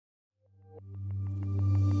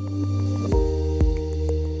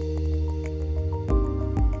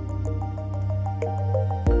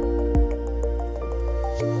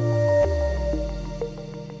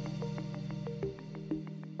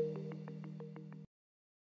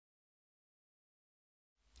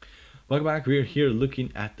Welcome back. We're here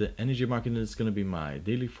looking at the energy market, and it's going to be my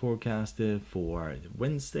daily forecast for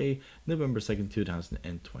Wednesday, November 2nd,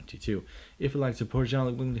 2022. If you'd like to support the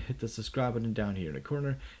channel, hit the subscribe button down here in the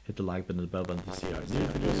corner, hit the like button and the bell button to see our new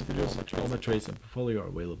videos. All my trades and portfolio are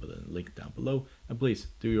available in the link down below, and please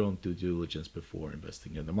do your own due diligence before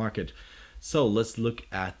investing in the market. So let's look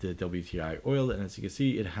at the WTI oil, and as you can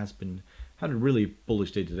see, it has had a really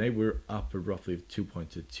bullish day today. We're up roughly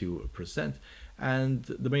 2.2%, and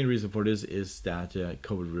the main reason for this is that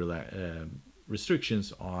COVID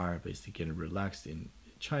restrictions are basically getting relaxed in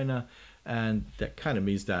China, and that kind of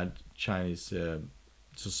means that Chinese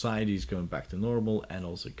society is going back to normal, and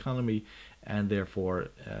also economy, and therefore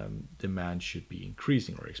demand should be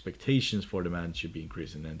increasing, or expectations for demand should be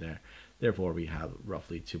increasing, and therefore we have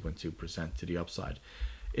roughly 2.2% to the upside.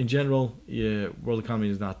 In general, world economy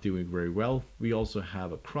is not doing very well. We also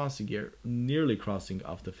have a crossing here, nearly crossing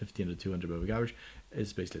of the 15 to 200 moving average.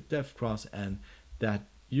 It's basically a depth cross, and that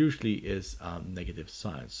usually is a negative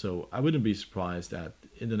sign. So I wouldn't be surprised that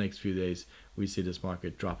in the next few days we see this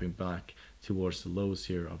market dropping back towards the lows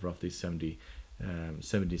here of roughly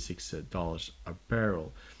 $76 a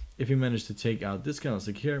barrel. If we manage to take out this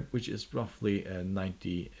candlestick here, which is roughly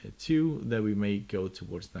 92, then we may go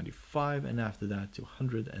towards 95, and after that to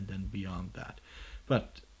 100, and then beyond that.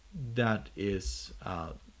 But that is a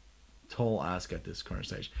tall ask at this current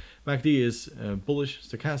stage. MACD is bullish,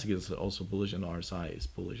 stochastic is also bullish, and RSI is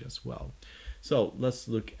bullish as well. So let's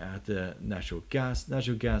look at the natural gas.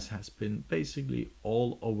 Natural gas has been basically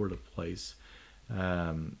all over the place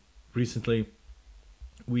recently.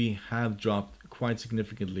 We have dropped quite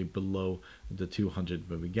significantly below the 200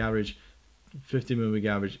 moving average. 50 moving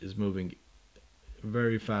average is moving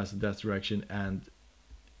very fast in that direction, and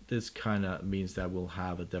this kind of means that we'll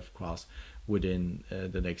have a depth cross within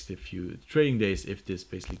the next few trading days if this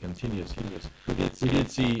basically continues. We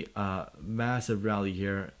did see a massive rally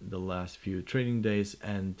here the last few trading days,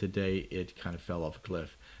 and today it kind of fell off a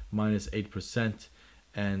cliff, -8%.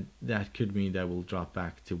 And that could mean that we'll drop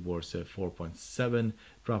back towards 4.7,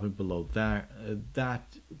 dropping below that.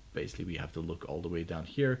 That basically we have to look all the way down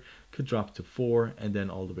here, could drop to 4, and then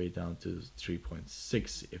all the way down to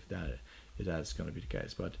 3.6 if that's going to be the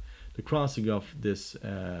case. But the crossing of this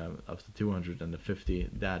of the 200 and the 50,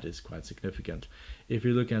 that is quite significant. If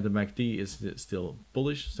you're looking at the MACD, is still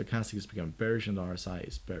bullish, stochastic is becoming bearish, and the RSI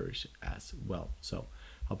is bearish as well. So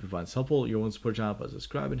hope you find this helpful. You want to support the channel by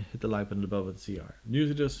subscribing, hit the like button above and see our new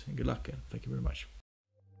videos, and good luck, and thank you very much.